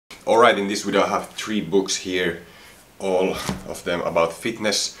Alright, in this video I have 3 books here, all of them about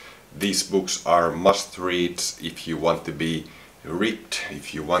fitness. These books are must-reads if you want to be ripped,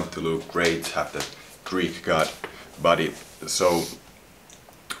 if you want to look great, have that Greek god body. So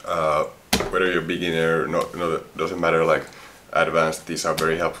whether you're a beginner, doesn't matter, like advanced, these are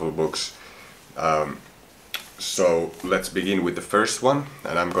very helpful books. So let's begin with the first one,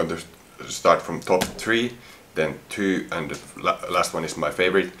 and I'm going to start from top 3, then 2, and the last one is my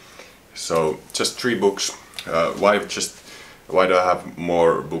favorite. So just 3 books. Why do I have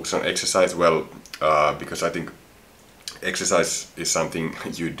more books on exercise? Well, because I think exercise is something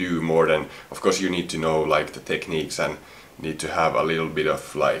you do more than, of course you need to know like the techniques and need to have a little bit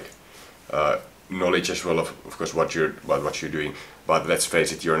of like knowledge as well of course what you're doing. But let's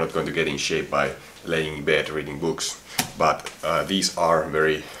face it, you're not going to get in shape by laying in bed reading books. But these are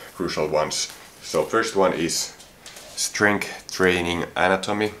very crucial ones. So first one is Strength Training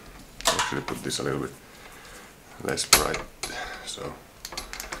Anatomy. Actually put this a little bit less bright so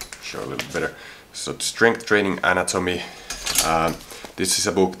show a little better. So Strength Training Anatomy. This is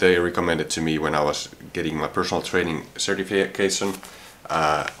a book they recommended to me when I was getting my personal training certification,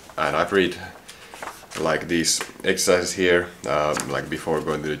 and I've read like these exercises here, like before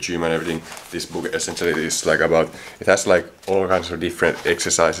going to the gym and everything. This book essentially is like about, it has like all kinds of different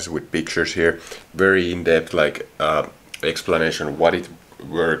exercises with pictures here, very in-depth like explanation what it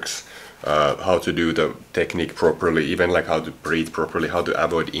works, how to do the technique properly, even like how to breathe properly, how to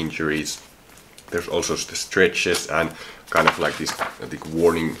avoid injuries. There's also the stretches and kind of like these, I think,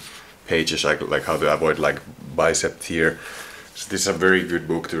 warning pages like how to avoid like bicep tear. So this is a very good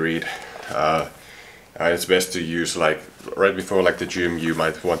book to read. It's best to use like right before like the gym. You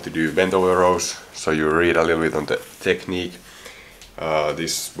might want to do bent over rows, so you read a little bit on the technique.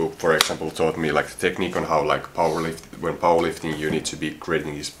 This book, for example, taught me like the technique on how like when powerlifting you need to be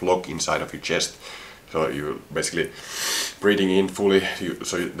creating this block inside of your chest. So you basically breathing in fully,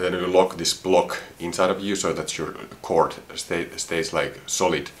 so then you lock this block inside of you so that your core stays like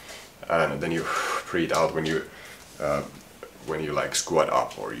solid, and then you breathe out when you like squat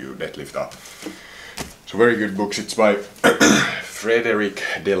up or you deadlift up. So very good books. It's by Frédéric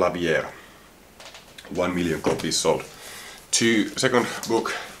Delabière. 1 million copies sold. Second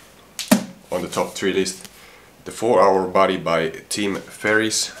book on the top 3 list, The 4-Hour Body by Tim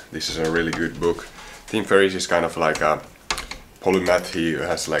Ferriss. This is a really good book. Tim Ferriss is kind of like a polymath. He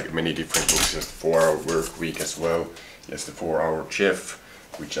has like many different books. He has the 4-Hour Work Week as well. He has the 4-Hour Chef,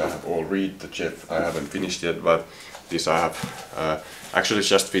 which I have all read. The Chef I haven't finished yet, but this I have actually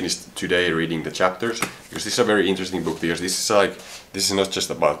just finished today reading the chapters, because this is a very interesting book, because this is not just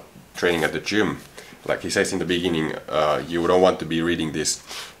about training at the gym. Like he says in the beginning, you don't want to be reading this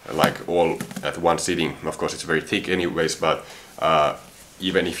like all at one sitting. Of course it's very thick anyways, but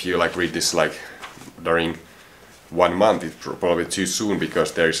even if you like read this like during 1 month, it's probably too soon,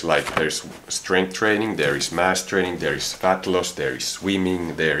 because there's strength training, there is mass training, there is fat loss, there is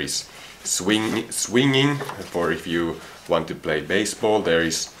swimming, there is swinging for if you want to play baseball, there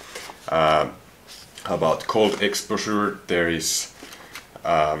is about cold exposure, there is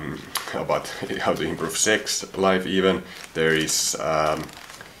about how to improve sex life, even there is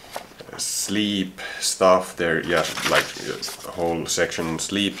sleep stuff there. Yeah, like a whole section on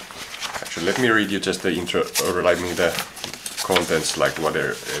sleep. Actually, let me read you just the intro, or I mean the contents, like what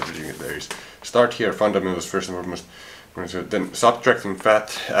everything there is. Start here, fundamentals first and foremost. Then subtracting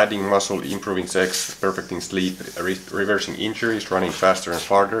fat, adding muscle, improving sex, perfecting sleep, reversing injuries, running faster and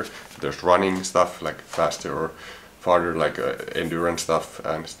farther. There's running stuff like faster or farther, like endurance stuff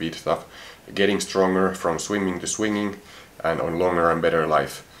and speed stuff. Getting stronger from swimming to swinging, and on longer and better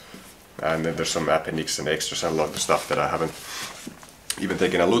life. And then there's some appendix and extras and a lot of stuff that I haven't even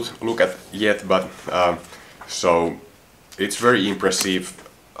taken a look at yet. But so it's very impressive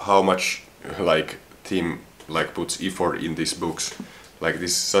how much like Tim like puts effort in these books. Like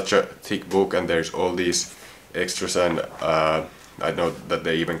this is such a thick book, and there's all these extras, and I know that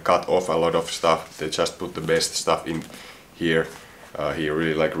they even cut off a lot of stuff. They just put the best stuff in here. He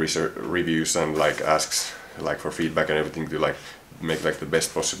really like reviews and like asks like for feedback and everything to like make like the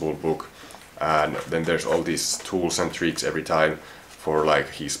best possible book. And then there's all these tools and tricks every time for like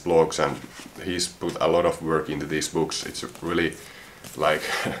his blogs, and he's put a lot of work into these books. It's really like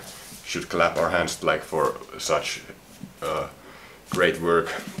should clap our hands like for such great work.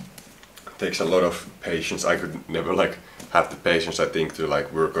 It takes a lot of patience. I could never like have the patience, I think, to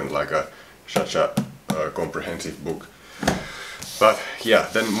like work on like such a comprehensive book. But yeah,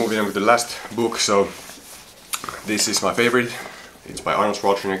 then moving on to the last book. So this is my favorite. It's by Arnold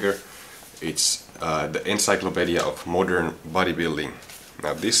Schwarzenegger. It's the Encyclopedia of Modern Bodybuilding.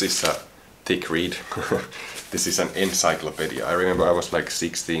 Now this is a thick read. This is an encyclopedia. I remember I was like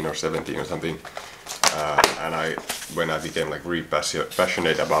 16 or 17 or something, and when I became like really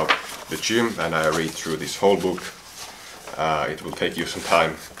passionate about the gym, and I read through this whole book. It will take you some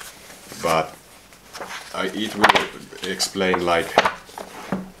time, but it will explain like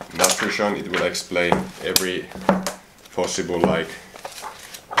nutrition. It will explain every possible like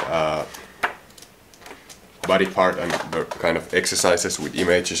body part and the kind of exercises with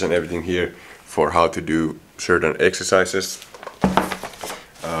images and everything here for how to do certain exercises.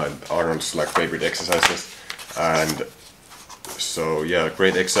 Arnold's like favorite exercises, and so yeah,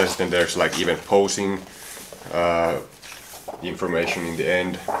 great exercises. Then there's like even posing information in the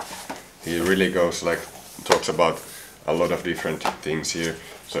end. He really goes like talks about a lot of different things here.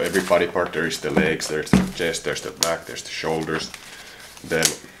 So every body part, there is the legs, there's the chest, there's the back, there's the shoulders. Then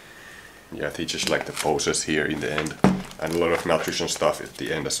yeah, teaches like the poses here in the end, and a lot of nutrition stuff at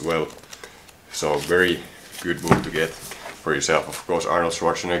the end as well. So very good book to get for yourself. Of course, Arnold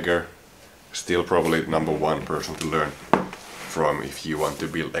Schwarzenegger, still probably #1 person to learn from if you want to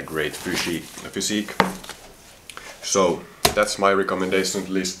build a great physique. So that's my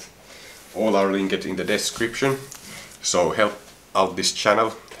recommendation list. All are linked in the description. So help out this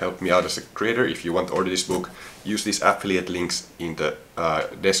channel, help me out as a creator. If you want to order this book, use these affiliate links in the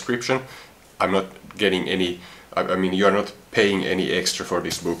description. I'm not getting any, I mean, you are not paying any extra for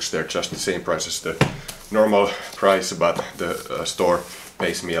these books. They're just the same price as the normal price, but the store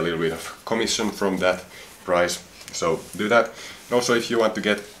pays me a little bit of commission from that price. So do that. And also, if you want to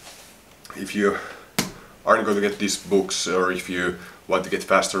get, if you aren't going to get these books, or if you want to get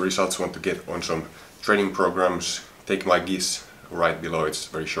faster results, want to get on some training programs, take my GIS right below. It's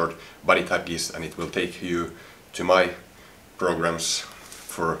very short, body type GIS, and it will take you to my programs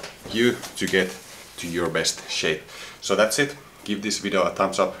for you to get to your best shape. So that's it. Give this video a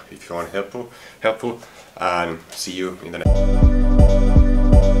thumbs up if you want helpful, and see you in the next.